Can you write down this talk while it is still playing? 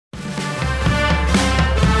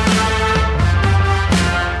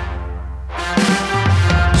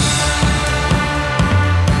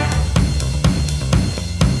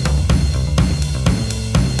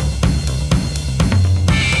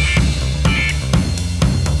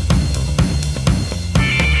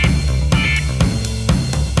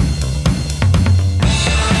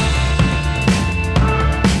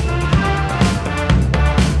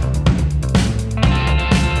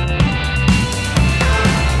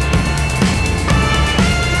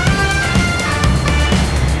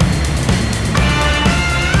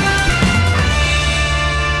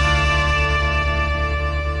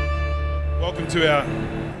to our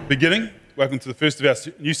beginning. Welcome to the first of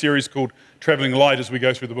our new series called Travelling Light as we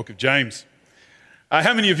go through the book of James.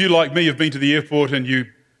 How many of you, like me, have been to the airport and you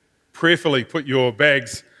prayerfully put your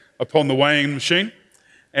bags upon the weighing machine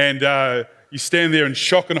and you stand there in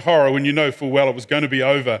shock and horror when you know full well it was going to be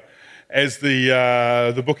over as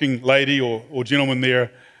the booking lady or gentleman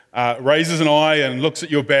there raises an eye and looks at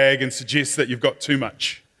your bag and suggests that you've got too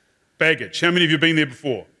much baggage? How many of you have been there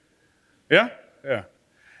before? Yeah? Yeah.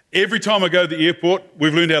 Every time I go to the airport,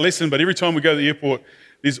 we've learned our lesson, but every time we go to the airport,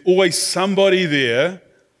 there's always somebody there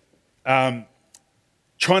trying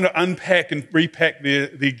to unpack and repack their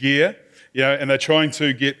gear, and they're trying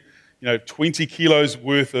to get 20 kilos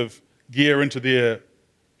worth of gear into their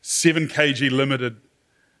 7 kg limited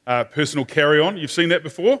personal carry-on. You've seen that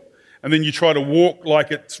before? And then you try to walk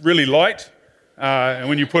like it's really light, and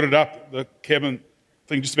when you put it up, the cabin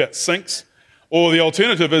thing just about sinks. Or the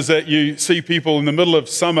alternative is that you see people in the middle of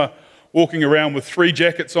summer walking around with 3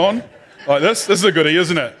 jackets on, like this. This is a goodie,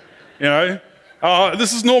 isn't it?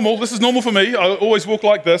 This is normal. This is normal for me. I always walk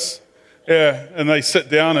like this. Yeah, and they sit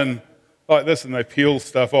down and like this, and they peel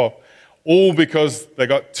stuff off, all because they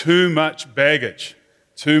got too much baggage.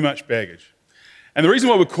 Too much baggage. And the reason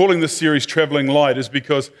why we're calling this series Travelling Light is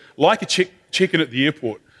because, like a check-in at the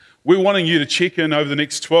airport, we're wanting you to check in over the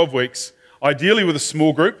next 12 weeks, ideally with a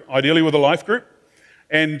small group, ideally with a life group,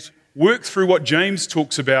 and work through what James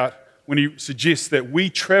talks about when he suggests that we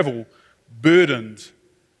travel burdened,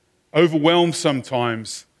 overwhelmed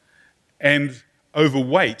sometimes, and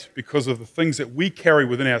overweight because of the things that we carry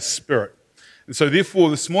within our spirit. And so therefore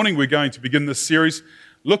this morning we're going to begin this series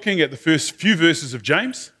looking at the first few verses of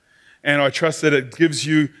James, and I trust that it gives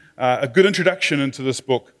you a good introduction into this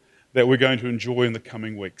book that we're going to enjoy in the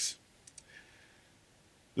coming weeks.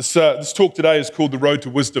 This talk today is called The Road to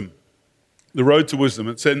Wisdom. The Road to Wisdom.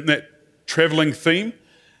 It's in that travelling theme.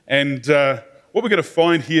 And what we're going to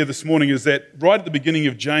find here this morning is that right at the beginning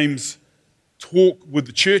of James' talk with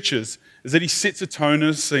the churches is that he sets a tone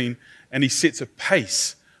and a scene and he sets a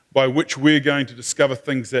pace by which we're going to discover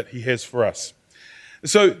things that he has for us.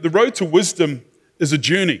 So the road to wisdom is a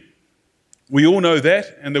journey. We all know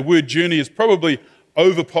that, and the word journey is probably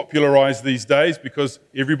over-popularized these days because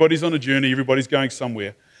everybody's on a journey, everybody's going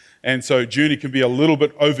somewhere. And so journey can be a little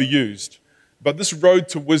bit overused. But this road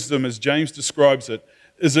to wisdom, as James describes it,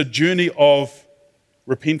 is a journey of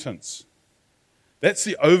repentance. That's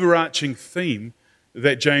the overarching theme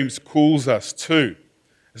that James calls us to.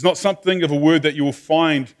 It's not something of a word that you will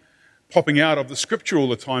find popping out of the scripture all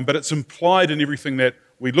the time, but it's implied in everything that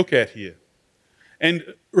we look at here.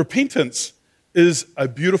 And repentance is a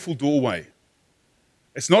beautiful doorway.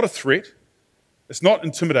 It's not a threat, it's not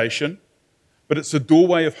intimidation, but it's a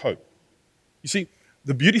doorway of hope. You see,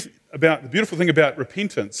 the beautiful thing about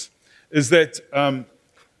repentance is that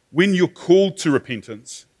when you're called to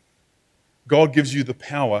repentance, God gives you the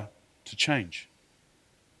power to change.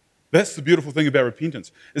 That's the beautiful thing about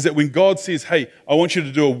repentance, is that when God says, hey, I want you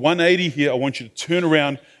to do a 180 here, I want you to turn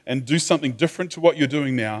around and do something different to what you're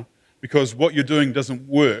doing now, because what you're doing doesn't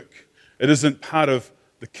work. It isn't part of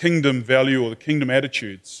the kingdom value or the kingdom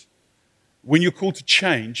attitudes. When you're called to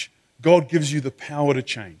change, God gives you the power to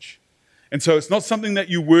change. And so it's not something that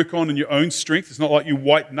you work on in your own strength. It's not like you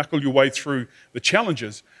white-knuckle your way through the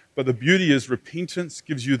challenges. But the beauty is repentance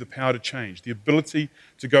gives you the power to change, the ability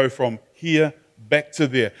to go from here back to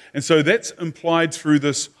there. And so that's implied through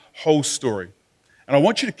this whole story. And I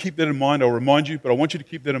want you to keep that in mind. I'll remind you, but I want you to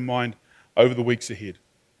keep that in mind over the weeks ahead.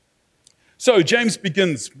 So James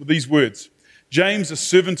begins with these words. James, a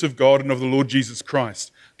servant of God and of the Lord Jesus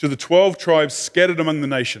Christ, to the 12 tribes scattered among the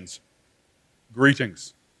nations,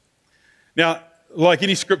 greetings. Now, like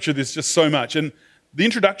any scripture, there's just so much. And the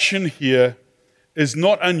introduction here is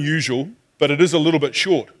not unusual, but it is a little bit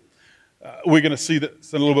short. We're going to see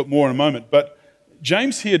that a little bit more in a moment. But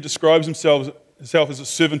James here describes himself as a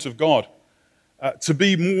servant of God. To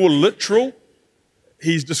be more literal,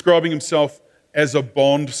 he's describing himself as a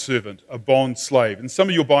bond servant, a bond slave. And some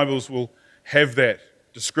of your Bibles will have that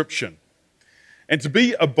description. And to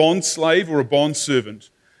be a bond slave or a bond servant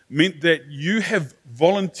meant that you have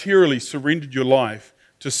voluntarily surrendered your life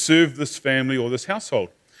to serve this family or this household.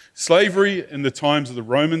 Slavery in the times of the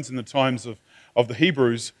Romans, in the times of the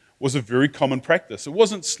Hebrews, was a very common practice. It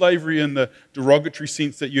wasn't slavery in the derogatory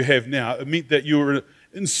sense that you have now. It meant that you were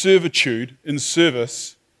in servitude, in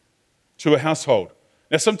service to a household.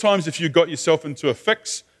 Now, sometimes if you got yourself into a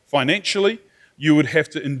fix financially, you would have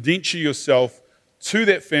to indenture yourself to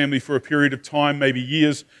that family for a period of time, maybe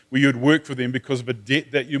years, where you would work for them because of a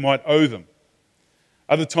debt that you might owe them.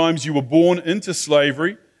 Other times you were born into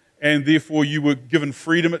slavery and therefore you were given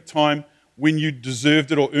freedom at time when you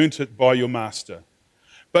deserved it or earned it by your master.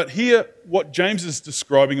 But here, what James is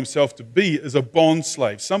describing himself to be is a bond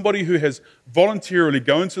slave, somebody who has voluntarily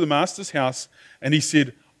gone to the master's house and he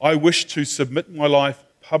said, I wish to submit my life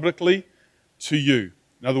publicly to you.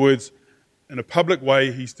 In other words, in a public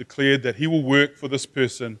way, he's declared that he will work for this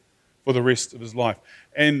person for the rest of his life.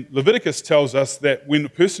 And Leviticus tells us that when a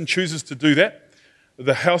person chooses to do that,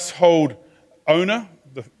 the household owner,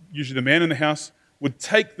 usually the man in the house, would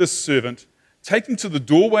take this servant, take him to the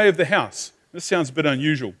doorway of the house. This sounds a bit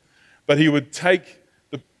unusual, but he would take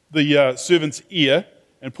the servant's ear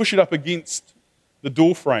and push it up against the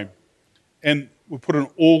door frame and would put an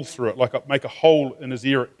awl through it, make a hole in his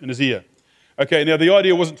ear. Okay, now the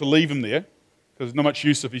idea wasn't to leave him there, because there's not much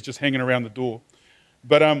use if he's just hanging around the door.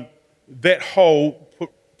 But that hole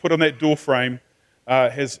put on that door frame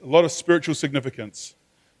has a lot of spiritual significance,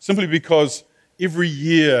 simply because every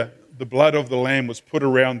year the blood of the lamb was put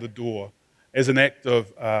around the door as an act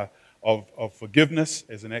of forgiveness,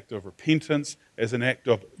 as an act of repentance, as an act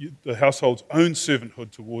of the household's own servanthood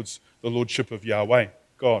towards the lordship of Yahweh,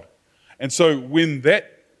 God. And so when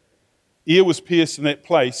that ear was pierced in that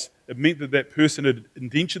place, it meant that that person had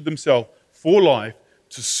indentured themselves for life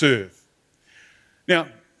to serve. Now,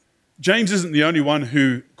 James isn't the only one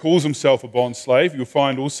who calls himself a bond slave. You'll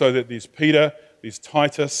find also that there's Peter, there's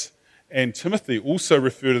Titus, and Timothy also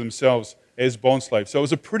refer to themselves as bond slaves. So it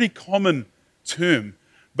was a pretty common term,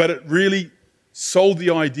 but it really sold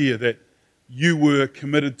the idea that you were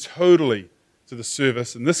committed totally to the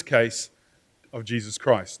service, in this case, of Jesus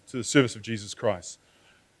Christ, to the service of Jesus Christ.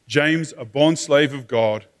 James, a bond slave of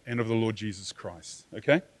God and of the Lord Jesus Christ.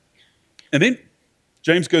 Okay? And then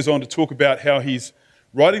James goes on to talk about how he's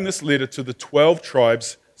writing this letter to the 12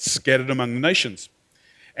 tribes scattered among the nations.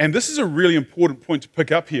 And this is a really important point to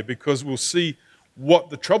pick up here, because we'll see what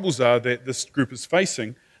the troubles are that this group is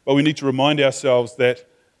facing, but we need to remind ourselves that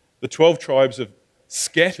the 12 tribes have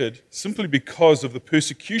scattered simply because of the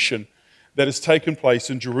persecution that has taken place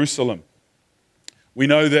in Jerusalem. We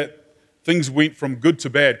know that things went from good to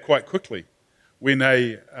bad quite quickly when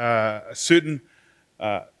a certain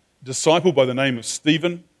disciple by the name of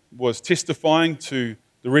Stephen was testifying to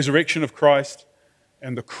the resurrection of Christ,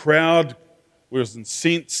 and the crowd was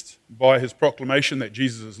incensed by his proclamation that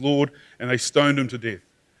Jesus is Lord, and they stoned him to death.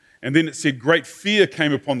 And then it said great fear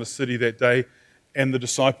came upon the city that day, and the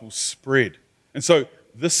disciples spread. And so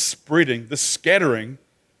this spreading, this scattering,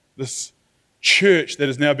 this church that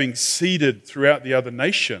is now being seeded throughout the other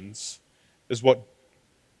nations is what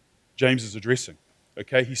James is addressing.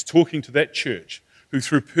 Okay, he's talking to that church who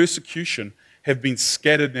through persecution have been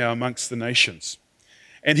scattered now amongst the nations.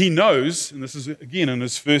 And he knows, and this is again in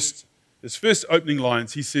his first opening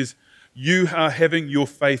lines, he says, you are having your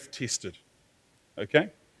faith tested.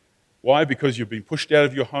 Okay? Why? Because you've been pushed out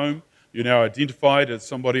of your home. You're now identified as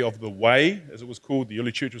somebody of the way, as it was called. The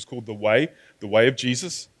early church was called the way of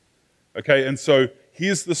Jesus. Okay, and so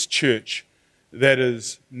here's this church that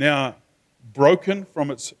is now broken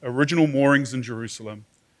from its original moorings in Jerusalem,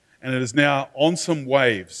 and it is now on some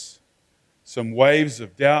waves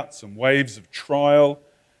of doubt, some waves of trial,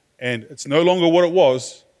 and it's no longer what it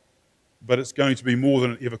was, but it's going to be more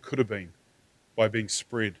than it ever could have been by being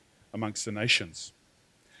spread amongst the nations.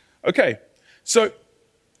 Okay, so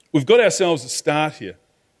we've got ourselves a start here.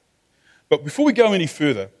 But before we go any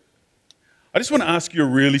further, I just want to ask you a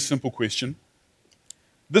really simple question.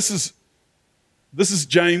 This is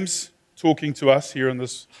James talking to us here in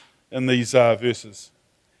these verses.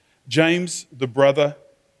 James, the brother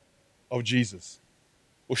of Jesus.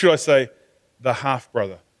 Or should I say, the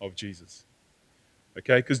half-brother of Jesus.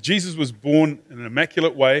 Okay, because Jesus was born in an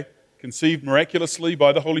immaculate way, conceived miraculously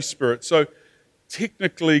by the Holy Spirit. So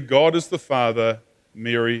technically, God is the father,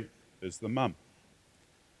 Mary is the mum.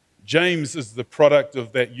 James is the product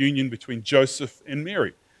of that union between Joseph and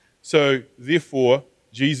Mary. So therefore,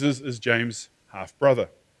 Jesus is James' half-brother.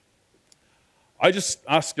 I just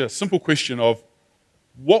ask a simple question of,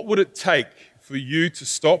 what would it take for you to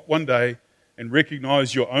stop one day and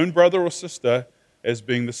recognize your own brother or sister as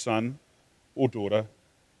being the son or daughter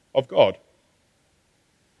of God?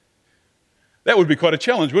 That would be quite a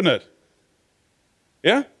challenge, wouldn't it?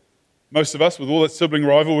 Yeah? Most of us, with all that sibling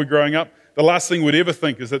rivalry growing up, the last thing we'd ever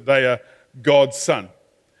think is that they are God's son.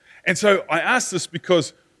 And so I ask this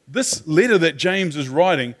because this letter that James is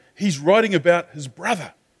writing, he's writing about his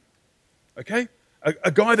brother, okay?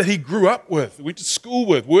 A guy that he grew up with, went to school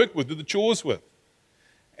with, worked with, did the chores with.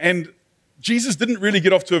 And Jesus didn't really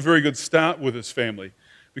get off to a very good start with his family,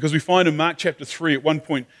 because we find in Mark chapter 3, at one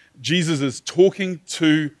point, Jesus is talking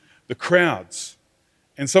to the crowds.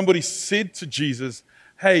 And somebody said to Jesus,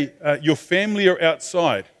 hey, your family are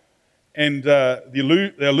outside, And they're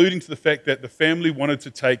alluding to the fact that the family wanted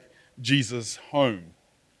to take Jesus home.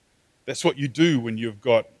 That's what you do when you've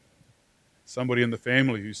got somebody in the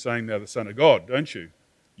family who's saying they're the Son of God, don't you?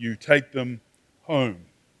 You take them home.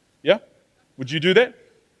 Yeah? Would you do that?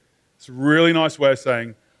 It's a really nice way of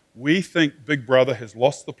saying, we think Big Brother has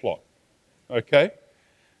lost the plot. Okay?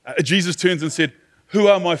 Jesus turns and said, who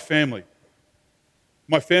are my family?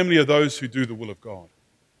 My family are those who do the will of God.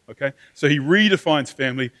 Okay? So he redefines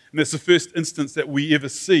family, and that's the first instance that we ever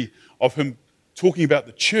see of him talking about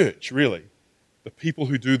the church, really. The people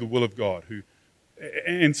who do the will of God.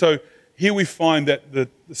 And so here we find that the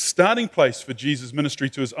starting place for Jesus' ministry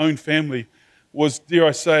to his own family was, dare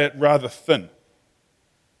I say it, rather thin.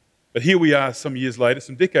 But here we are some years later,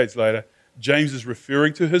 some decades later, James is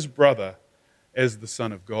referring to his brother as the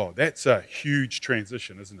Son of God. That's a huge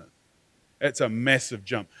transition, isn't it? That's a massive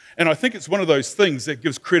jump. And I think it's one of those things that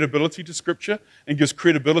gives credibility to Scripture and gives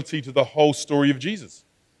credibility to the whole story of Jesus.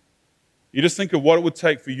 You just think of what it would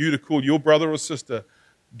take for you to call your brother or sister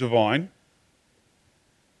divine,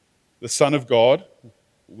 the Son of God, or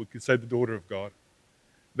we could say the daughter of God.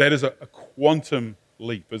 That is a quantum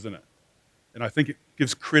leap, isn't it? And I think it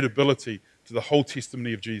gives credibility to the whole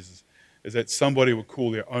testimony of Jesus, is that somebody would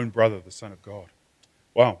call their own brother the Son of God.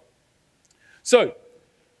 Wow. So,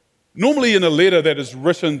 normally in a letter that is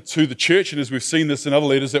written to the church, and as we've seen this in other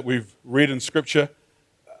letters that we've read in Scripture,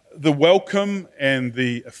 the welcome and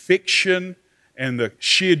the affection and the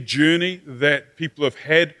shared journey that people have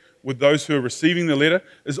had with those who are receiving the letter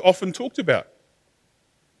is often talked about.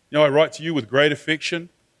 You know, I write to you with great affection.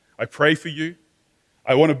 I pray for you.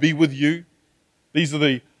 I want to be with you. These are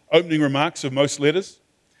the opening remarks of most letters.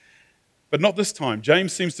 But not this time.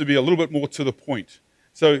 James seems to be a little bit more to the point.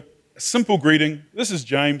 So, a simple greeting. This is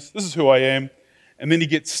James. This is who I am. And then he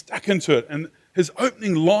gets stuck into it. And his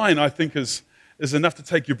opening line, I think, is enough to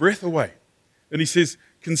take your breath away. And he says,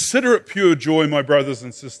 consider it pure joy, my brothers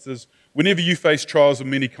and sisters, whenever you face trials of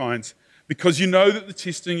many kinds, because you know that the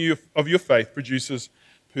testing of your faith produces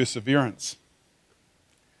perseverance.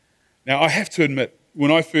 Now, I have to admit,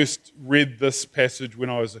 when I first read this passage when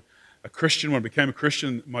I was a Christian, when I became a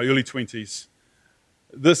Christian in my early 20s,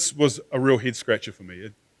 this was a real head scratcher for me.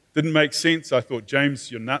 It didn't make sense. I thought, James,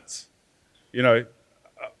 you're nuts. You know,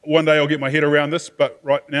 one day I'll get my head around this, but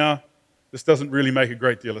right now, this doesn't really make a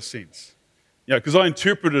great deal of sense. You know, because I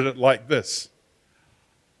interpreted it like this.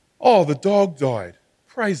 Oh, the dog died.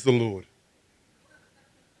 Praise the Lord.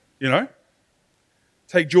 You know?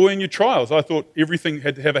 Take joy in your trials. I thought everything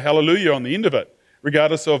had to have a hallelujah on the end of it,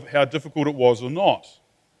 regardless of how difficult it was or not.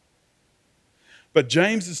 But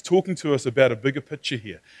James is talking to us about a bigger picture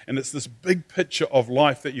here, and it's this big picture of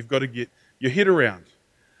life that you've got to get your head around.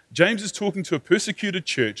 James is talking to a persecuted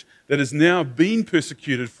church that has now been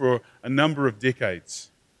persecuted for a number of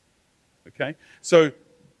decades. Okay? So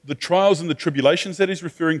the trials and the tribulations that he's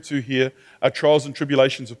referring to here are trials and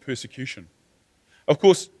tribulations of persecution. Of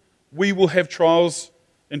course, we will have trials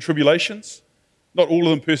and tribulations, not all of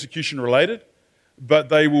them persecution related, but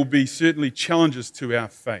they will be certainly challenges to our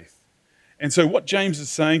faith. And so what James is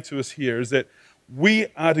saying to us here is that we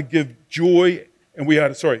are to give joy, and we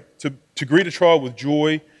are to greet a trial with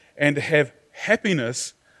joy and to have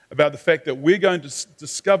happiness about the fact that we're going to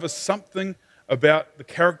discover something about the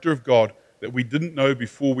character of God that we didn't know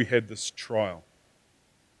before we had this trial.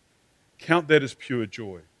 Count that as pure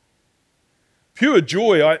joy. Pure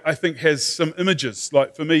joy, I think, has some images.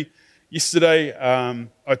 Like for me, yesterday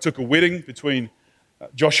I took a wedding between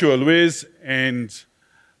Joshua Luez and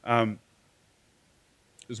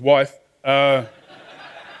his wife,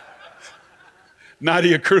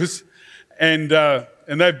 Nadia Cruz, and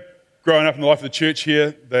they've grown up in the life of the church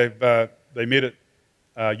here. They met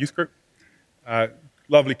at youth group.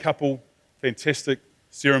 Lovely couple, fantastic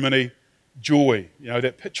ceremony, joy. You know,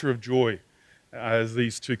 that picture of joy as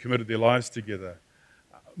these two committed their lives together.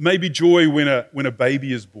 Maybe joy when a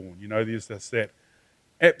baby is born. You know, there's that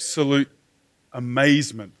absolute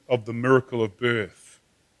amazement of the miracle of birth.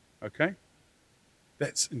 Okay?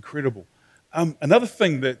 That's incredible. Another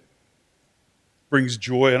thing that brings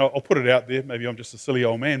joy, and I'll put it out there, maybe I'm just a silly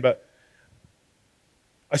old man, but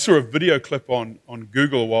I saw a video clip on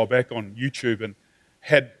Google a while back on YouTube and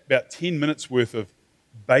had about 10 minutes worth of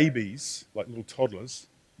babies, like little toddlers,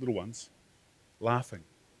 little ones, laughing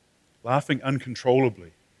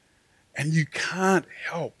uncontrollably. And you can't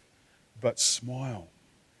help but smile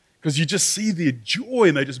because you just see their joy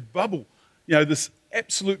and they just bubble. You know, this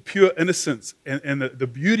absolute pure innocence and the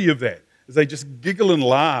beauty of that is they just giggle and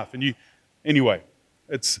laugh. And anyway,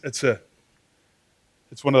 it's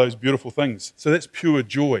one of those beautiful things. So that's pure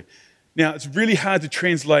joy. Now, it's really hard to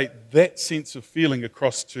translate that sense of feeling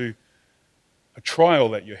across to a trial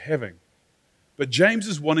that you're having. But James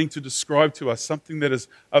is wanting to describe to us something that is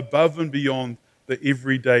above and beyond the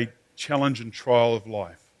everyday challenge and trial of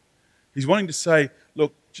life. He's wanting to say,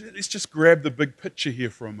 look, let's just grab the big picture here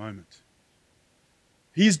for a moment.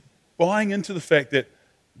 He's buying into the fact that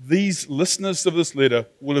these listeners of this letter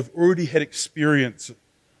will have already had experienced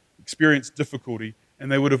difficulty,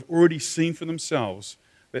 and they would have already seen for themselves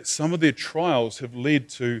that some of their trials have led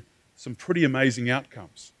to some pretty amazing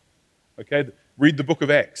outcomes. Okay, read the book of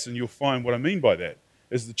Acts and you'll find what I mean by that.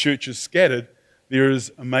 As the church is scattered, there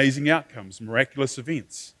is amazing outcomes, miraculous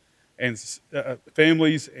events, and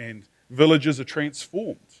families and villages are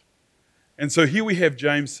transformed. And so here we have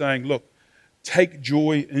James saying, look, take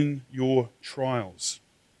joy in your trials.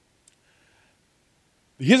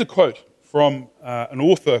 Here's a quote from an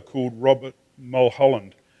author called Robert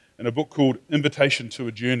Mulholland in a book called Invitation to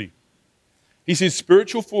a Journey. He says,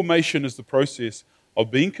 spiritual formation is the process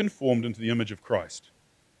of being conformed into the image of Christ.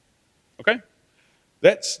 Okay?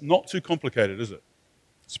 That's not too complicated, is it?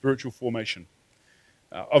 Spiritual formation.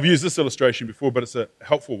 I've used this illustration before, but it's a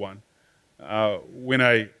helpful one. When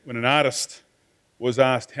an artist was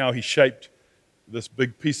asked how he shaped this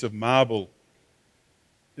big piece of marble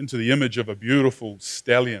into the image of a beautiful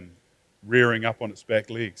stallion rearing up on its back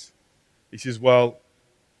legs, he says, well,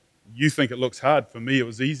 you think it looks hard. For me, it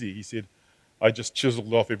was easy. He said, I just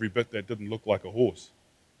chiseled off every bit that didn't look like a horse.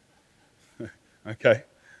 Okay?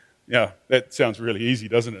 Yeah, that sounds really easy,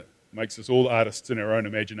 doesn't it? Makes us all artists in our own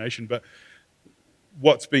imagination. But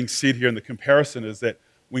what's being said here in the comparison is that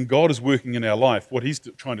when God is working in our life, what he's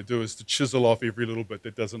trying to do is to chisel off every little bit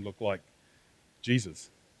that doesn't look like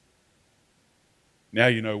Jesus. Now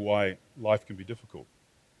you know why life can be difficult.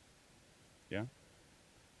 Yeah?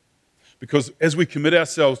 Because as we commit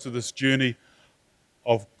ourselves to this journey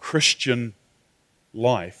of Christian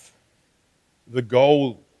life, the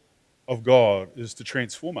goal of God is to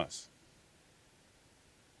transform us.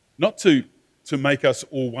 Not to make us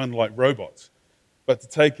all one like robots, but to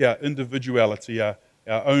take our individuality, our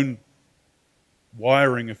own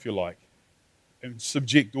wiring, if you like, and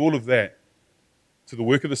subject all of that to the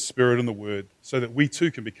work of the Spirit and the Word so that we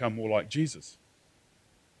too can become more like Jesus.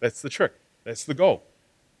 That's the trick. That's the goal.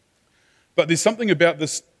 But there's something about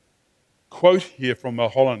this quote here from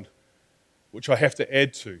Mulholland which I have to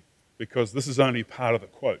add to, because this is only part of the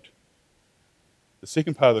quote. The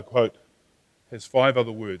second part of the quote has 5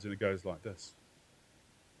 other words, and it goes like this.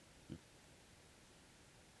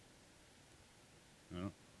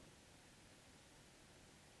 No.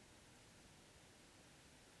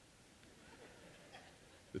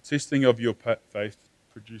 The testing of your faith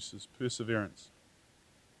produces perseverance.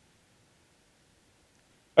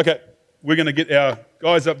 Okay, we're going to get our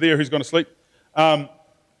guys up there who's gone to sleep. There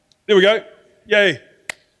we go. Yay.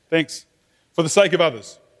 Thanks. For the sake of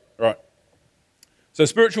others. All right. So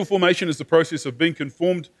spiritual formation is the process of being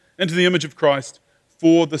conformed into the image of Christ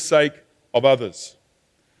for the sake of others.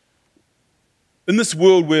 In this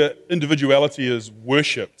world where individuality is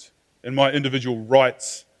worshipped and my individual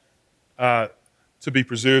rights are to be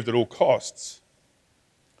preserved at all costs,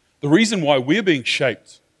 the reason why we're being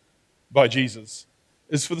shaped by Jesus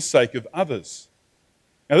is for the sake of others.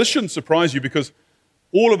 Now, this shouldn't surprise you, because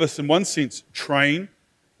all of us, in one sense, train,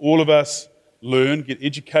 all of us learn, get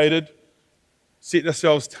educated, set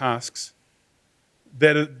ourselves tasks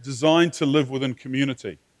that are designed to live within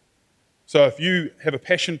community. So if you have a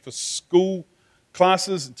passion for school,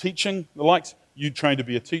 classes, and teaching, the likes, you train to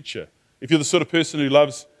be a teacher. If you're the sort of person who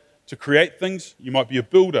loves to create things, you might be a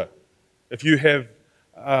builder. If you have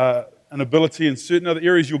an ability in certain other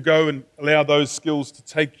areas, you'll go and allow those skills to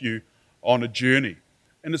take you on a journey.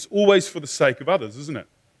 And it's always for the sake of others, isn't it?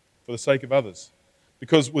 For the sake of others.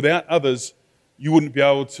 Because without others, you wouldn't be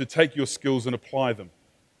able to take your skills and apply them.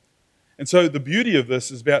 And so the beauty of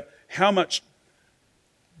this is about how much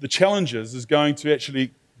the challenges is going to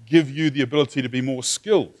actually give you the ability to be more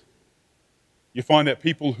skilled. You find that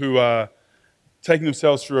people who are taking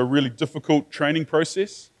themselves through a really difficult training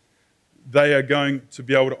process, they are going to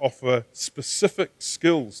be able to offer specific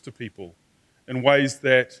skills to people in ways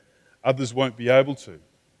that others won't be able to.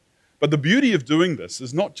 But the beauty of doing this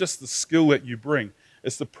is not just the skill that you bring,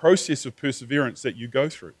 it's the process of perseverance that you go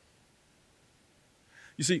through.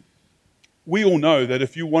 You see, we all know that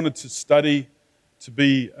if you wanted to study to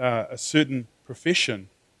be a certain profession,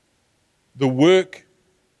 the work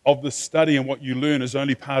of the study and what you learn is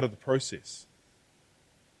only part of the process.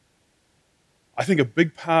 I think a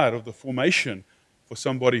big part of the formation for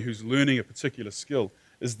somebody who's learning a particular skill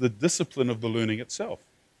is the discipline of the learning itself.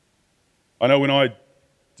 I know when I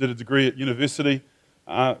did a degree at university,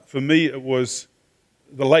 for me it was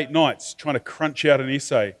the late nights trying to crunch out an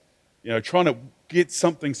essay trying to get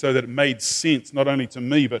something so that it made sense, not only to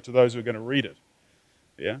me, but to those who are going to read it.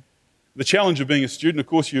 Yeah. The challenge of being a student, of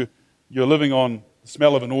course, you're living on the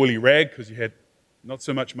smell of an oily rag because you had not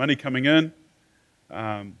so much money coming in.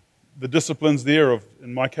 The disciplines there of,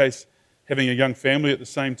 in my case, having a young family at the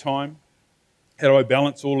same time. How do I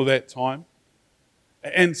balance all of that time?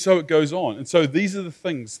 And so it goes on. And so these are the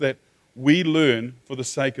things that we learn for the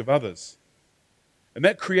sake of others. And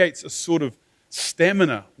that creates a sort of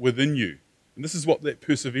stamina within you. And this is what that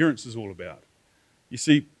perseverance is all about. You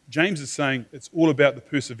see, James is saying it's all about the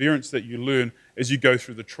perseverance that you learn as you go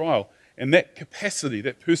through the trial. And that capacity,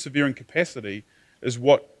 that persevering capacity, is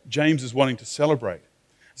what James is wanting to celebrate.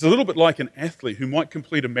 It's a little bit like an athlete who might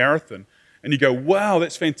complete a marathon, and you go, wow,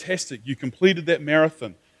 that's fantastic. You completed that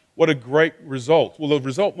marathon. What a great result. Well, the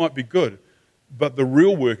result might be good, but the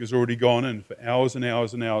real work has already gone in for hours and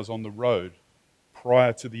hours and hours on the road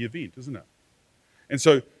prior to the event, isn't it? And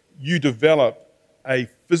so you develop a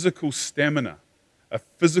physical stamina, a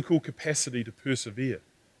physical capacity to persevere.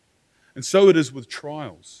 And so it is with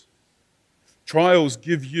trials. Trials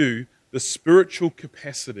give you the spiritual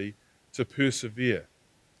capacity to persevere.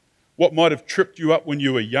 What might have tripped you up when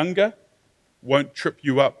you were younger won't trip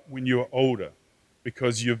you up when you are older,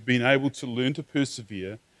 because you've been able to learn to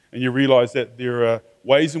persevere, and you realize that there are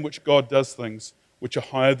ways in which God does things which are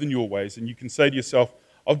higher than your ways. And you can say to yourself,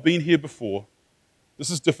 I've been here before.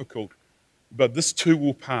 This is difficult, but this too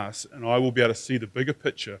will pass, and I will be able to see the bigger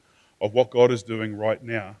picture of what God is doing right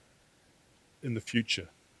now in the future.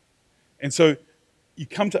 And so you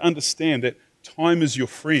come to understand that time is your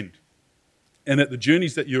friend, and that the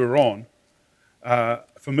journeys that you're on are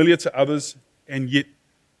familiar to others, and yet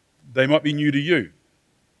they might be new to you,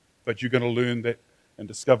 but you're going to learn that and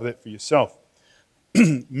discover that for yourself.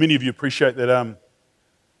 Many of you appreciate that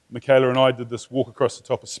Michaela and I did this walk across the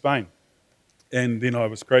top of Spain, and then I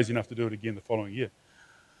was crazy enough to do it again the following year.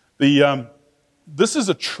 This is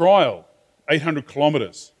a trial, 800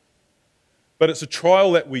 kilometers, but it's a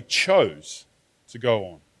trial that we chose to go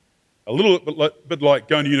on. A little bit like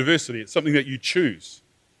going to university. It's something that you choose.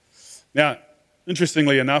 Now,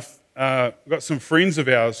 interestingly enough, we've got some friends of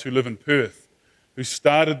ours who live in Perth who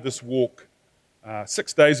started this walk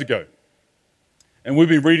 6 days ago. And we've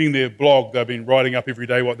been reading their blog. They've been writing up every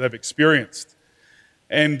day what they've experienced.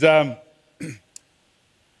 And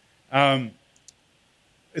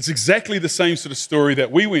it's exactly the same sort of story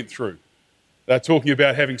that we went through. They're talking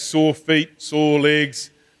about having sore feet, sore legs,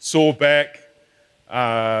 sore back,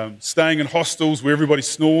 staying in hostels where everybody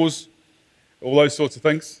snores, all those sorts of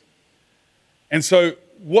things. And so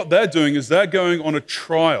what they're doing is they're going on a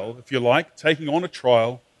trial, if you like, taking on a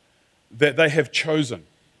trial that they have chosen.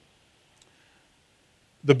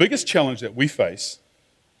 The biggest challenge that we face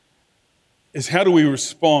is how do we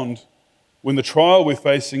respond when the trial we're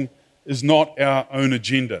facing is not our own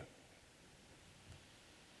agenda.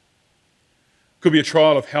 Could be a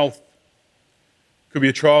trial of health. Could be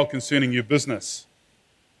a trial concerning your business.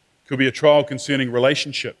 Could be a trial concerning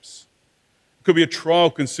relationships. Could be a trial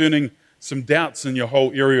concerning some doubts in your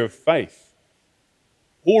whole area of faith.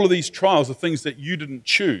 All of these trials are things that you didn't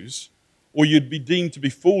choose, or you'd be deemed to be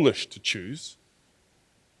foolish to choose,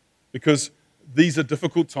 because these are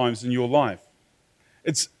difficult times in your life.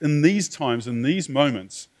 It's in these times, in these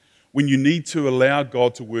moments, when you need to allow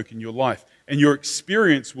God to work in your life. And your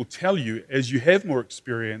experience will tell you, as you have more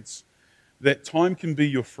experience, that time can be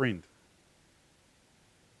your friend.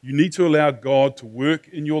 You need to allow God to work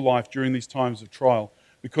in your life during these times of trial,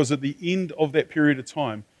 because at the end of that period of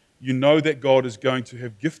time, you know that God is going to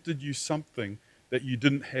have gifted you something that you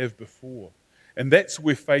didn't have before. And that's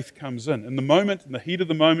where faith comes in. In the moment, in the heat of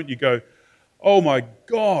the moment, you go, oh my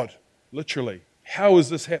God, literally, how is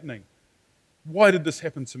this happening? Why did this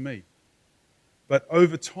happen to me? But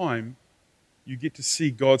over time, you get to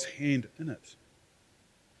see God's hand in it.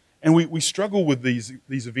 And we struggle with these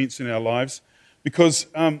events in our lives because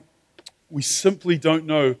we simply don't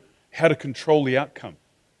know how to control the outcome.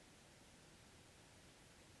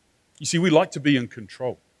 You see, we like to be in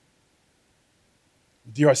control.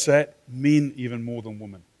 Dare I say it? Men even more than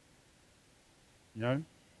women. You know,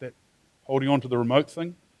 that holding on to the remote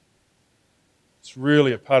thing, it's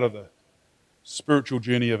really a part of the spiritual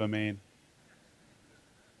journey of a man.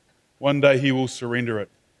 One day he will surrender it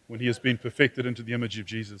when he has been perfected into the image of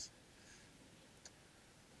Jesus.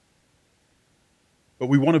 But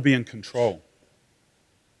we want to be in control.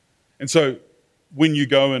 And so when you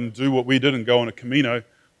go and do what we did and go on a Camino,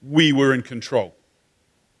 we were in control.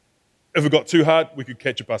 If it got too hard, we could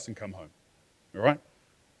catch a bus and come home. All right?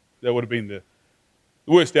 That would have been the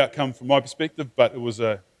worst outcome from my perspective, but it was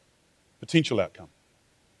a potential outcome.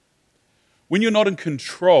 When you're not in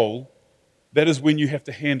control, that is when you have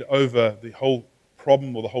to hand over the whole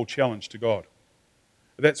problem or the whole challenge to God.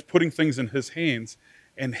 That's putting things in His hands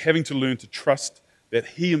and having to learn to trust that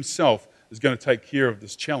He Himself is going to take care of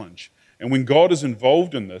this challenge. And when God is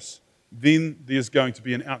involved in this, then there's going to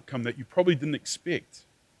be an outcome that you probably didn't expect.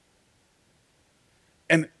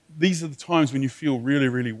 And these are the times when you feel really,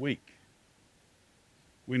 really weak.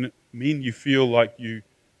 When you feel like you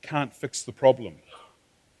can't fix the problem.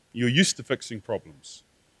 You're used to fixing problems.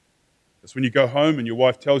 It's when you go home and your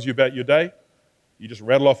wife tells you about your day, you just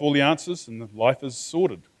rattle off all the answers and life is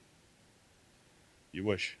sorted. You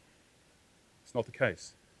wish. It's not the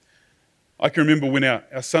case. I can remember when our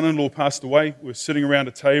son-in-law passed away, we were sitting around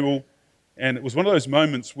a table, and it was one of those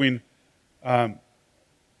moments when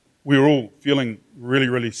we were all feeling really,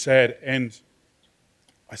 really sad, and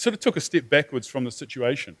I sort of took a step backwards from the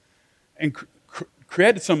situation and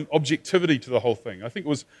created some objectivity to the whole thing. I think it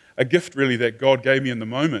was a gift, really, that God gave me in the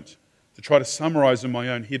moment to try to summarize in my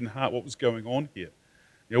own head and heart what was going on here.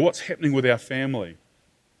 You know, what's happening with our family?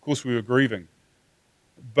 Of course, we were grieving.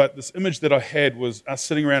 But this image that I had was us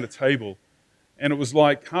sitting around a table, and it was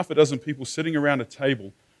like half a dozen people sitting around a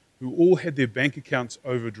table who all had their bank accounts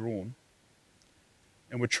overdrawn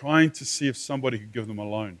and were trying to see if somebody could give them a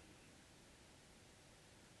loan.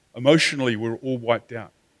 Emotionally, we were all wiped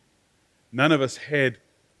out. None of us had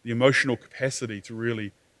the emotional capacity to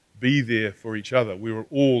really be there for each other. We were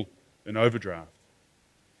all in overdraft.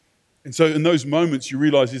 And so in those moments, you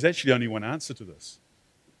realize there's actually only one answer to this.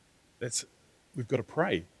 We've got to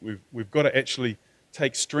pray. We've got to actually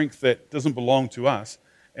take strength that doesn't belong to us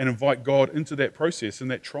and invite God into that process and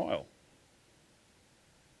that trial.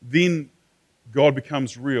 Then God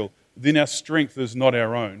becomes real. Then our strength is not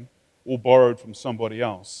our own or borrowed from somebody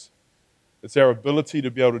else. It's our ability to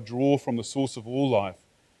be able to draw from the source of all life,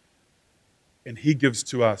 and He gives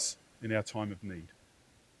to us in our time of need.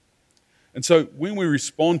 And so when we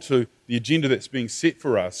respond to the agenda that's being set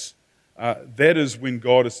for us, that is when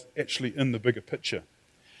God is actually in the bigger picture.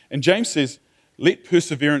 And James says, let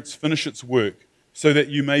perseverance finish its work so that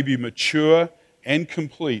you may be mature and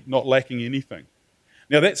complete, not lacking anything.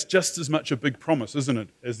 Now that's just as much a big promise, isn't it,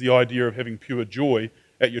 as the idea of having pure joy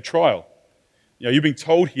at your trial. You know, you're being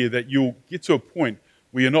told here that you'll get to a point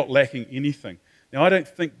where you're not lacking anything. Now I don't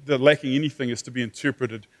think the lacking anything is to be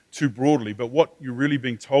interpreted too broadly, but what you're really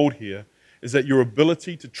being told here is that your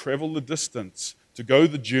ability to travel the distance, to go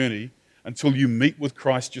the journey until you meet with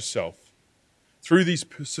Christ yourself, through these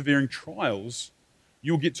persevering trials,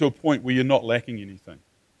 you'll get to a point where you're not lacking anything.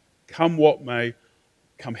 Come what may,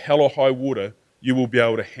 come hell or high water, you will be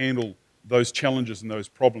able to handle those challenges and those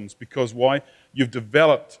problems. Because why? You've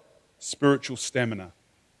developed spiritual stamina.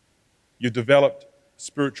 You've developed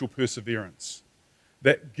spiritual perseverance.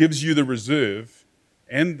 That gives you the reserve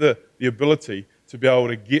and the ability to be able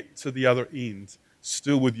to get to the other end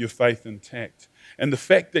still with your faith intact. And the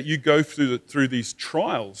fact that you go through these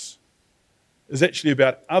trials is actually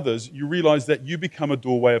about others. You realize that you become a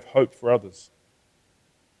doorway of hope for others.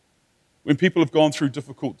 When people have gone through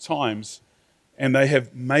difficult times and they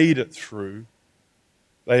have made it through,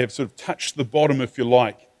 they have sort of touched the bottom, if you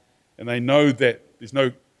like, and they know that there's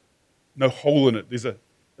no hole in it.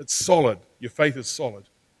 It's solid. Your faith is solid.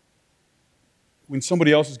 When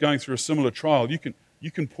somebody else is going through a similar trial,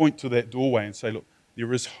 you can point to that doorway and say, look,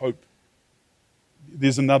 there is hope.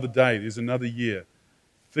 There's another day. There's another year.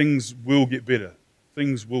 Things will get better.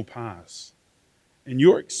 Things will pass. And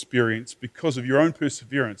your experience, because of your own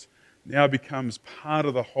perseverance, now becomes part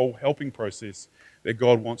of the whole helping process that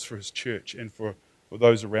God wants for His church and for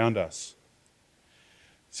those around us.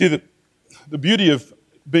 See, the beauty of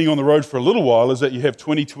being on the road for a little while is that you have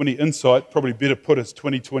 20/20 insight, probably better put as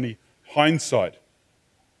 20/20 hindsight.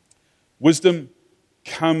 Wisdom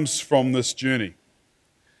comes from this journey.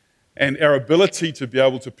 And our ability to be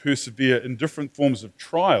able to persevere in different forms of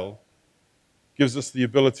trial gives us the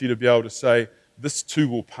ability to be able to say, this too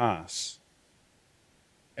will pass,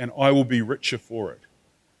 and I will be richer for it.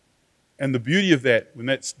 And the beauty of that, when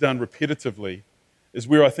that's done repetitively, is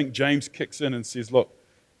where I think James kicks in and says, look,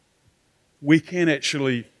 we can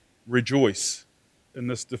actually rejoice in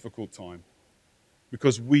this difficult time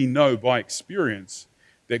because we know by experience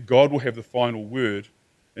that God will have the final word.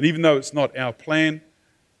 And even though it's not our plan,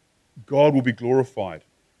 God will be glorified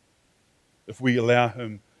if we allow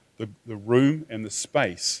Him the room and the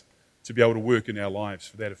space to be able to work in our lives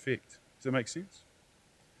for that effect. Does that make sense?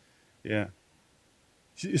 Yeah.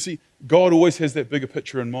 You see, God always has that bigger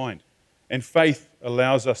picture in mind. And faith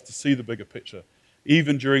allows us to see the bigger picture,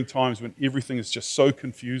 even during times when everything is just so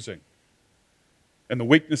confusing. And the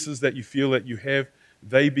weaknesses that you feel that you have,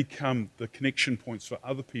 they become the connection points for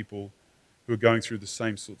other people who are going through the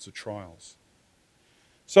same sorts of trials.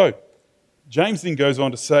 So, James then goes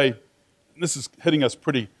on to say, and this is hitting us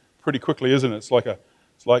pretty quickly, isn't it? It's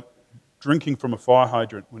like drinking from a fire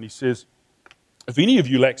hydrant when he says, if any of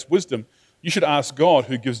you lacks wisdom, you should ask God,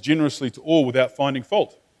 who gives generously to all without finding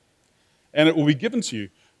fault, and it will be given to you.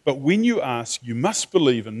 But when you ask, you must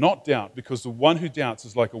believe and not doubt, because the one who doubts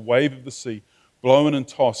is like a wave of the sea, blown and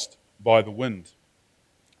tossed by the wind.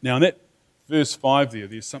 Now, in that verse 5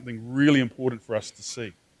 there's something really important for us to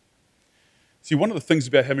see. See, one of the things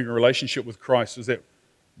about having a relationship with Christ is that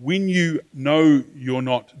when you know you're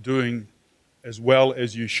not doing as well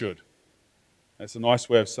as you should, that's a nice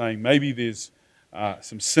way of saying maybe there's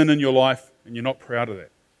some sin in your life and you're not proud of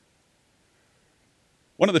that.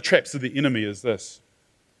 One of the traps of the enemy is this.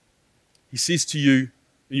 He says to you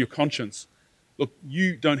in your conscience, look,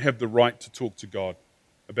 you don't have the right to talk to God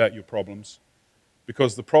about your problems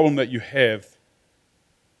because the problem that you have,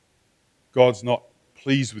 God's not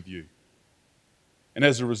pleased with you. And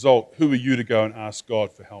as a result, who are you to go and ask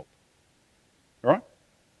God for help? All right?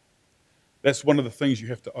 That's one of the things you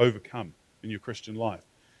have to overcome in your Christian life,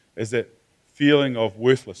 is that feeling of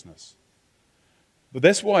worthlessness. But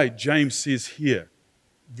that's why James says here,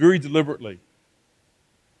 very deliberately,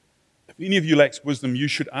 if any of you lacks wisdom, you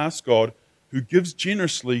should ask God, who gives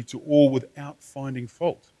generously to all without finding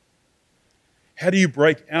fault. How do you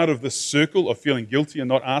break out of this circle of feeling guilty and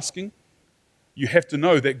not asking? You have to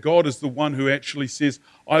know that God is the one who actually says,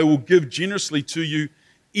 I will give generously to you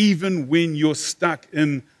even when you're stuck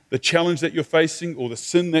in the challenge that you're facing or the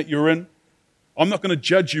sin that you're in. I'm not going to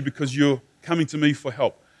judge you because you're coming to me for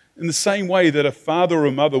help. In the same way that a father or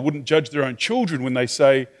a mother wouldn't judge their own children when they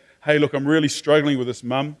say, hey, look, I'm really struggling with this,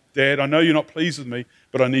 Mum, Dad, I know you're not pleased with me,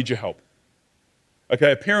 but I need your help.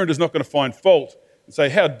 Okay, a parent is not going to find fault and say,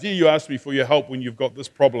 how dare you ask me for your help when you've got this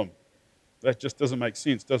problem? That just doesn't make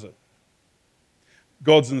sense, does it?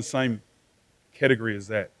 God's in the same category as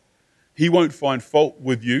that. He won't find fault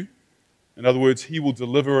with you. In other words, He will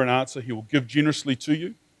deliver an answer. He will give generously to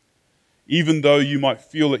you, even though you might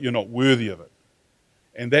feel that you're not worthy of it.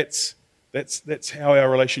 And that's how our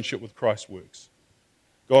relationship with Christ works.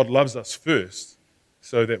 God loves us first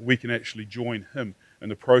so that we can actually join Him in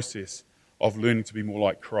the process of learning to be more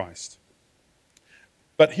like Christ.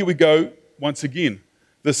 But here we go once again,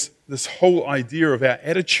 this whole idea of our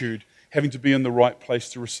attitude having to be in the right place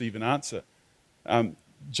to receive an answer.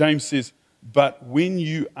 James says, but when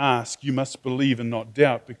you ask, you must believe and not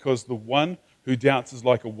doubt, because the one who doubts is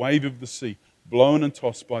like a wave of the sea, blown and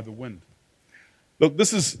tossed by the wind. Look,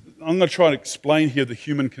 I'm going to try to explain here the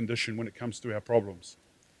human condition when it comes to our problems.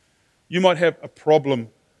 You might have a problem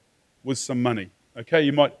with some money, okay?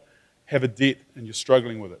 You might have a debt and you're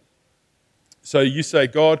struggling with it. So you say,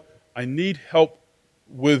 God, I need help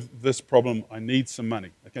with this problem. I need some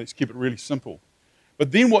money. Okay, let's keep it really simple.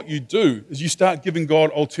 But then what you do is you start giving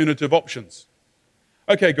God alternative options.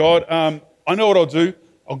 Okay, God, I know what I'll do.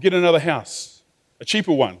 I'll get another house, a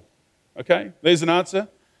cheaper one. Okay, there's an answer.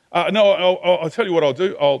 No, I'll tell you what I'll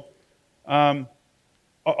do.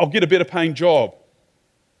 I'll get a better paying job.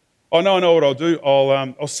 Oh, no, I know what I'll do.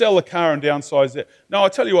 I'll sell the car and downsize that. No, I'll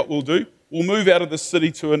tell you what we'll do. We'll move out of this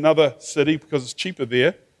city to another city because it's cheaper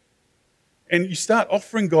there. And you start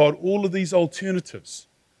offering God all of these alternatives.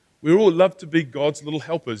 We all love to be God's little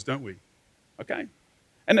helpers, don't we? Okay?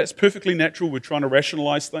 And that's perfectly natural. We're trying to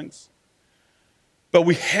rationalize things. But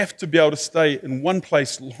we have to be able to stay in one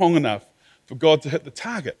place long enough for God to hit the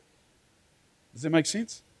target. Does that make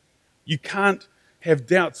sense? You can't have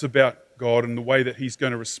doubts about God and the way that He's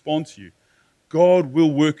going to respond to you. God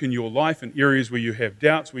will work in your life in areas where you have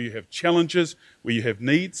doubts, where you have challenges, where you have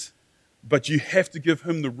needs, but you have to give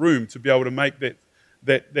Him the room to be able to make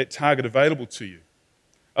that target available to you.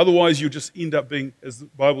 Otherwise, you'll just end up being, as the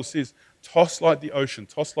Bible says, tossed like the ocean,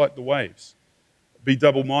 tossed like the waves. Be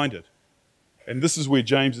double-minded. And this is where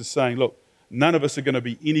James is saying, look, none of us are going to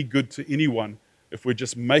be any good to anyone if we're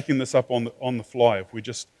just making this up on the fly, if we're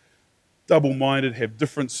just double-minded, have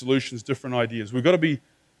different solutions, different ideas. We've got to be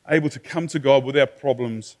able to come to God with our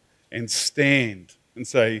problems and stand and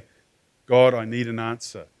say, God, I need an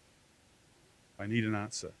answer. I need an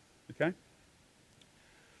answer. Okay?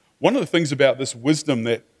 One of the things about this wisdom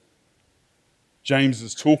that James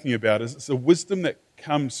is talking about is it's a wisdom that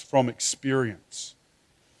comes from experience.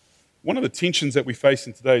 One of the tensions that we face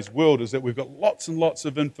in today's world is that we've got lots and lots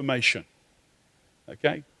of information.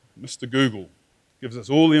 Okay? Mr. Google gives us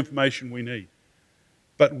all the information we need.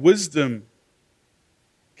 But wisdom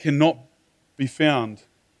cannot be found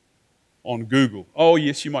on Google. Oh,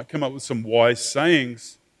 yes, you might come up with some wise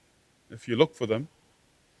sayings if you look for them.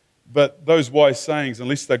 But those wise sayings,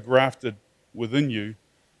 unless they're grafted within you,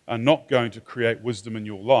 are not going to create wisdom in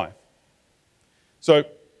your life. So I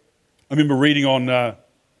remember reading on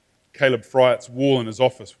Caleb Fryatt's wall in his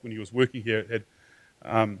office when he was working here. It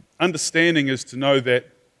had understanding is to know that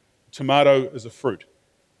tomato is a fruit.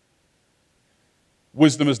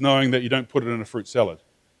 Wisdom is knowing that you don't put it in a fruit salad.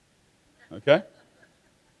 Okay?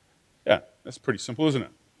 Yeah, that's pretty simple, isn't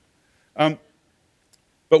it?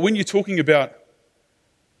 But when you're talking about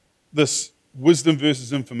this wisdom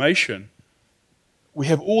versus information, we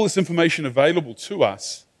have all this information available to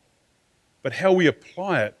us, but how we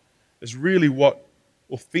apply it is really what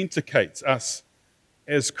authenticates us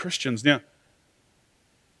as Christians. Now,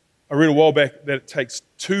 I read a while back that it takes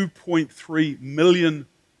 2.3 million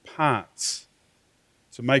parts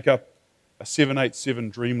to make up a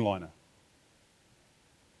 787 Dreamliner.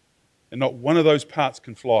 And not one of those parts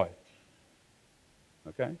can fly.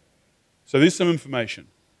 Okay? So there's some information.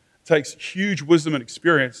 It takes huge wisdom and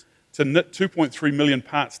experience to knit 2.3 million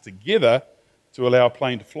parts together to allow a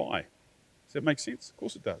plane to fly. Does that make sense? Of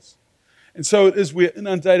course it does. And so it is, we're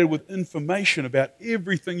inundated with information about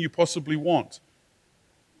everything you possibly want.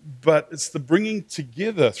 But it's the bringing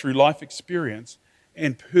together through life experience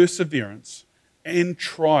and perseverance and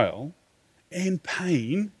trial and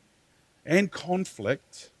pain and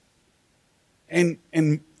conflict and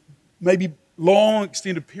maybe long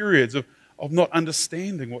extended periods of not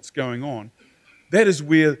understanding what's going on. That is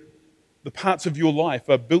where the parts of your life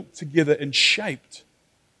are built together and shaped.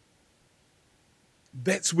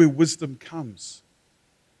 That's where wisdom comes.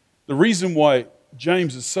 The reason why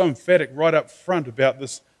James is so emphatic right up front about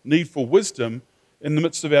this need for wisdom in the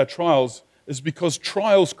midst of our trials is because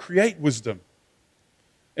trials create wisdom.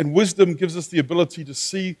 And wisdom gives us the ability to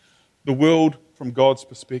see the world from God's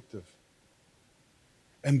perspective.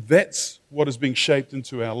 And that's what is being shaped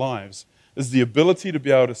into our lives, is the ability to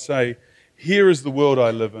be able to say, here is the world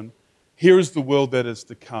I live in, here is the world that is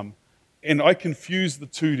to come. And I confuse the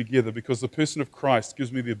two together because the person of Christ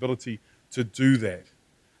gives me the ability to do that.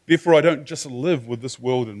 Therefore, I don't just live with this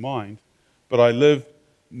world in mind, but I live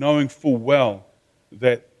knowing full well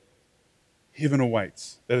that heaven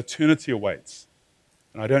awaits, that eternity awaits.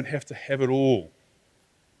 And I don't have to have it all.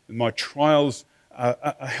 And my trials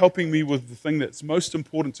are helping me with the thing that's most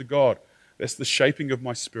important to God. That's the shaping of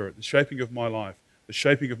my spirit, the shaping of my life, the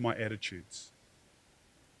shaping of my attitudes.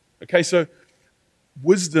 Okay, so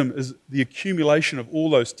wisdom is the accumulation of all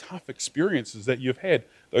those tough experiences that you've had,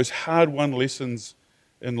 those hard-won lessons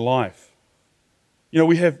in life. You know,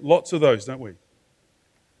 we have lots of those, don't we?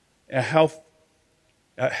 Our health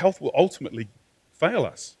will ultimately fail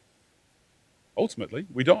us. Ultimately,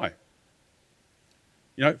 we die.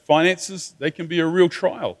 You know, finances, they can be a real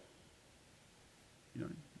trial. You know,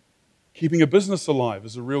 keeping a business alive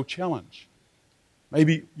is a real challenge.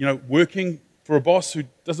 Maybe, you know, working for a boss who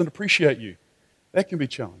doesn't appreciate you, that can be a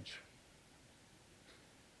challenge.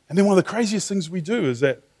 And then one of the craziest things we do is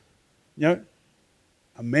that, you know,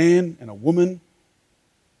 a man and a woman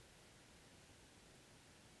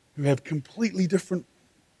who have completely different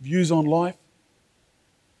views on life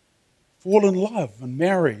fall in love and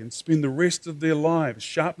marry and spend the rest of their lives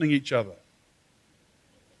sharpening each other.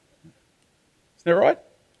 Isn't that right?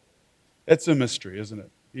 That's a mystery, isn't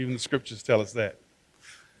it? Even the scriptures tell us that.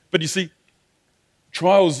 But you see,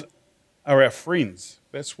 trials are our friends.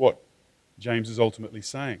 That's what James is ultimately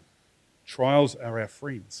saying. Trials are our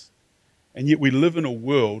friends. And yet we live in a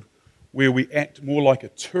world where we act more like a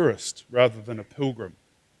tourist rather than a pilgrim.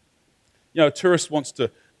 You know, a tourist wants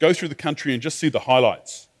to go through the country and just see the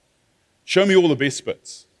highlights. Show me all the best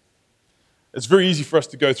bits. It's very easy for us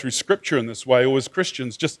to go through Scripture in this way, or as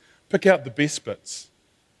Christians, just pick out the best bits.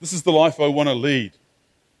 This is the life I want to lead.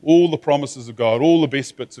 All the promises of God, all the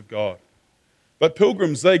best bits of God. But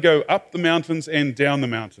pilgrims, they go up the mountains and down the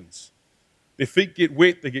mountains. Their feet get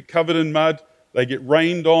wet, they get covered in mud, they get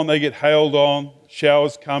rained on, they get hailed on,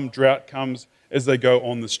 showers come, drought comes as they go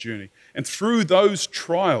on this journey. And through those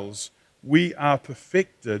trials, we are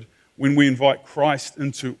perfected when we invite Christ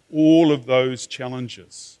into all of those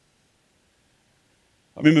challenges.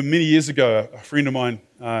 I remember many years ago, a friend of mine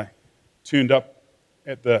turned up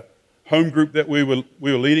at the home group that we were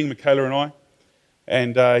leading, Michaela and I,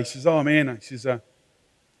 and he says, "Oh man," he says,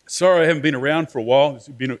 "sorry I haven't been around for a while.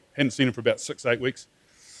 Hadn't seen him for about 6-8 weeks."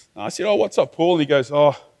 I said, "Oh, what's up, Paul?" And he goes,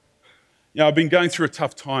 "Oh, you know, I've been going through a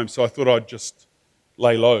tough time, so I thought I'd just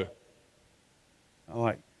lay low." I'm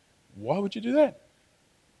like, "Why would you do that?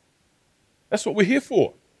 That's what we're here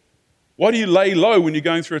for. Why do you lay low when you're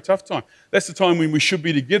going through a tough time? That's the time when we should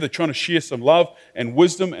be together trying to share some love and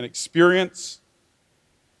wisdom and experience."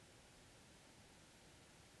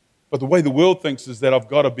 But the way the world thinks is that I've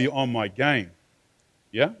got to be on my game.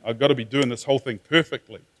 Yeah? I've got to be doing this whole thing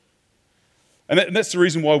perfectly. And that's the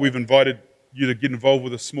reason why we've invited you to get involved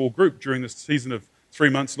with a small group during this season of 3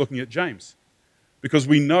 months looking at James. Because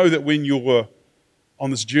we know that when you're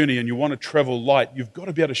on this journey and you want to travel light, you've got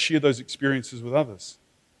to be able to share those experiences with others.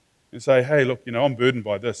 And say, hey, look, I'm burdened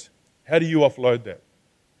by this. How do you offload that?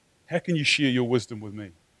 How can you share your wisdom with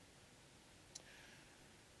me?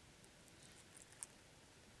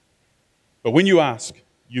 But when you ask,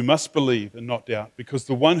 you must believe and not doubt, because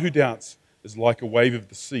the one who doubts is like a wave of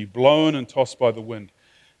the sea, blown and tossed by the wind.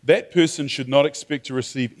 That person should not expect to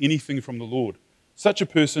receive anything from the Lord. Such a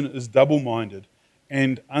person is double-minded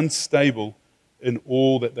and unstable in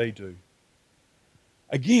all that they do.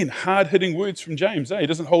 Again, hard-hitting words from James. He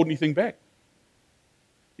doesn't hold anything back.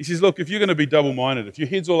 He says, look, if you're going to be double-minded, if your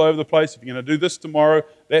head's all over the place, if you're going to do this tomorrow,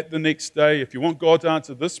 that the next day, if you want God to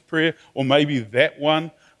answer this prayer or maybe that one,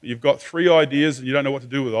 you've got 3 ideas and you don't know what to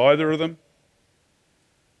do with either of them,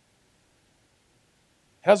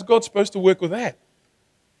 how's God supposed to work with that?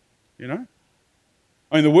 I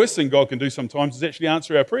mean, the worst thing God can do sometimes is actually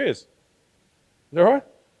answer our prayers. Is that right?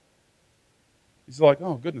 He's like,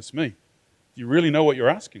 oh, goodness me. Do you really know what you're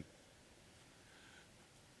asking?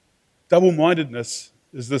 Double-mindedness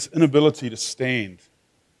is this inability to stand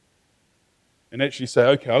and actually say,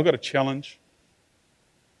 okay, I've got a challenge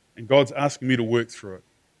and God's asking me to work through it.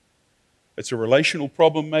 It's a relational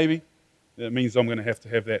problem maybe. That means I'm going to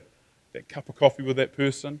have that cup of coffee with that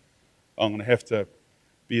person. I'm going to have to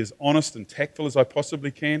be as honest and tactful as I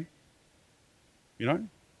possibly can.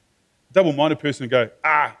 Double-minded person would go,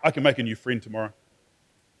 I can make a new friend tomorrow.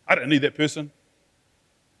 I don't need that person.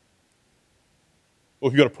 Or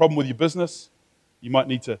if you've got a problem with your business, you might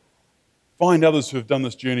need to find others who have done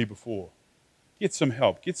this journey before. Get some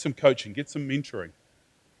help, get some coaching, get some mentoring.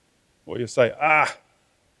 Or you say,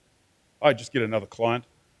 I just get another client.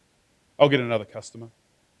 I'll get another customer.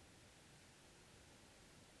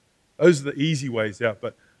 Those are the easy ways out,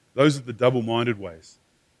 but those are the double-minded ways.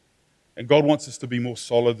 And God wants us to be more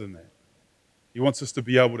solid than that. He wants us to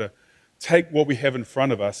be able to take what we have in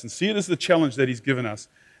front of us and see it as the challenge that He's given us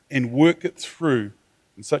and work it through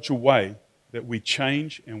in such a way that we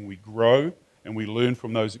change and we grow and we learn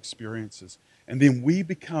from those experiences. And then we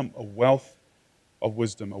become a wealth of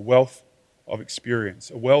wisdom, a wealth of experience,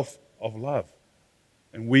 a wealth of love.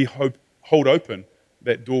 And we hold open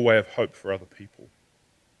that doorway of hope for other people.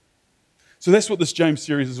 So that's what this James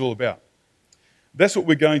series is all about. That's what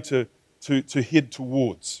we're going to head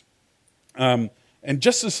towards. And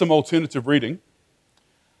just as some alternative reading,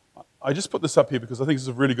 I just put this up here because I think this is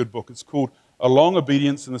a really good book. It's called A Long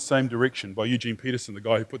Obedience in the Same Direction by Eugene Peterson, the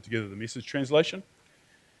guy who put together the Message translation.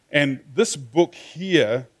 And this book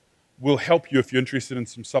here will help you if you're interested in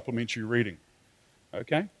some supplementary reading.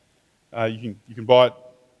 Okay? You can buy it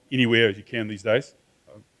anywhere as you can these days,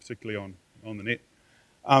 particularly on the net.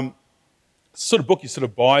 It's the sort of book you sort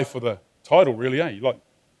of buy for the title, really, You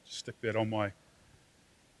stick that on my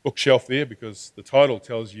bookshelf there because the title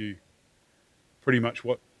tells you pretty much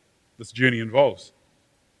what this journey involves.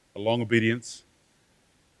 A long obedience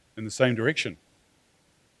in the same direction.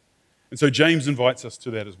 And so James invites us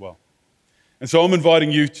to that as well. And so I'm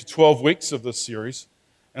inviting you to 12 weeks of this series,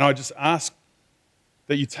 and I just ask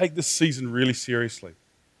that you take this season really seriously.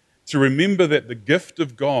 To remember that the gift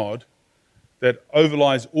of God that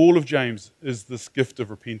overlies all of James is this gift of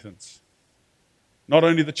repentance. Not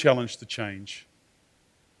only the challenge to change,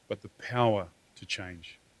 but the power to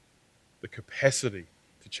change, the capacity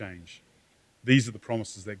to change. These are the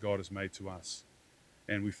promises that God has made to us,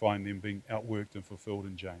 and we find them being outworked and fulfilled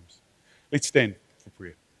in James. Let's stand for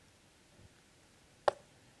prayer.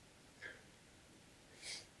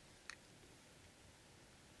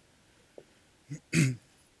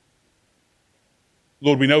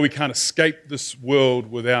 Lord, we know we can't escape this world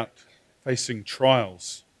without facing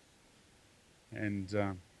trials.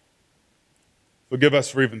 And forgive us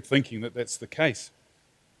for even thinking that that's the case.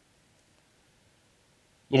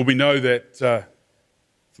 Lord, we know that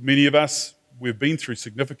for many of us, we've been through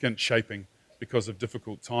significant shaping because of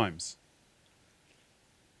difficult times.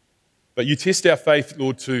 But you test our faith,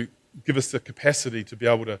 Lord, to give us the capacity to be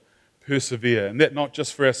able to persevere, and that not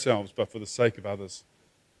just for ourselves, but for the sake of others.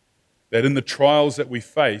 That in the trials that we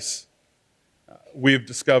face, we have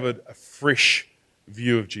discovered a fresh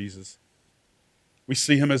view of Jesus. We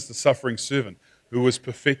see him as the suffering servant who was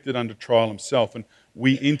perfected under trial himself, and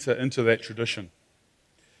we enter into that tradition.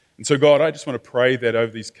 And so, God, I just want to pray that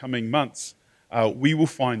over these coming months, we will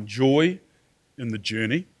find joy in the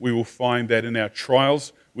journey. We will find that in our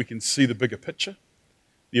trials, we can see the bigger picture,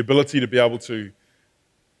 the ability to be able to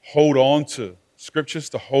hold on to scriptures,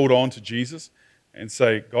 to hold on to Jesus, and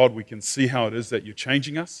say, God, we can see how it is that you're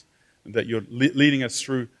changing us and that you're leading us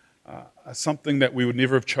through are something that we would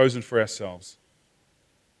never have chosen for ourselves.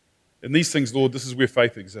 In these things, Lord, this is where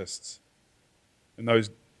faith exists. In those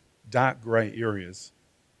dark grey areas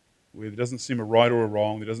where there doesn't seem a right or a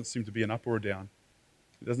wrong, there doesn't seem to be an up or a down,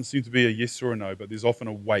 there doesn't seem to be a yes or a no, but there's often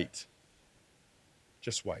a wait.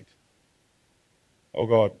 Just wait. Oh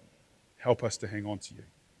God, help us to hang on to you.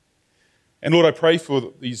 And Lord, I pray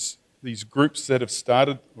for these groups that have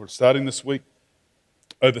started or starting this week,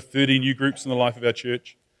 over 30 new groups in the life of our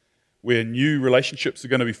church, where new relationships are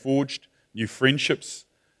going to be forged, new friendships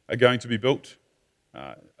are going to be built,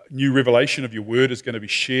 new revelation of your word is going to be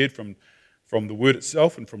shared from the word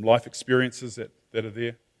itself and from life experiences that are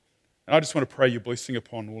there. And I just want to pray your blessing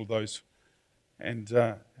upon all of those and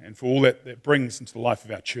for all that brings into the life of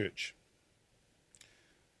our church.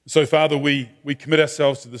 So, Father, we commit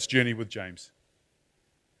ourselves to this journey with James.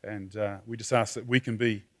 And we just ask that we can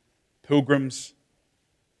be pilgrims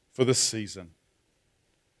for this season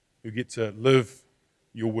who get to live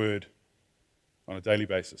your word on a daily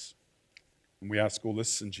basis. And we ask all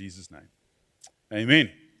this in Jesus' name.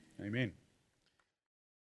 Amen. Amen.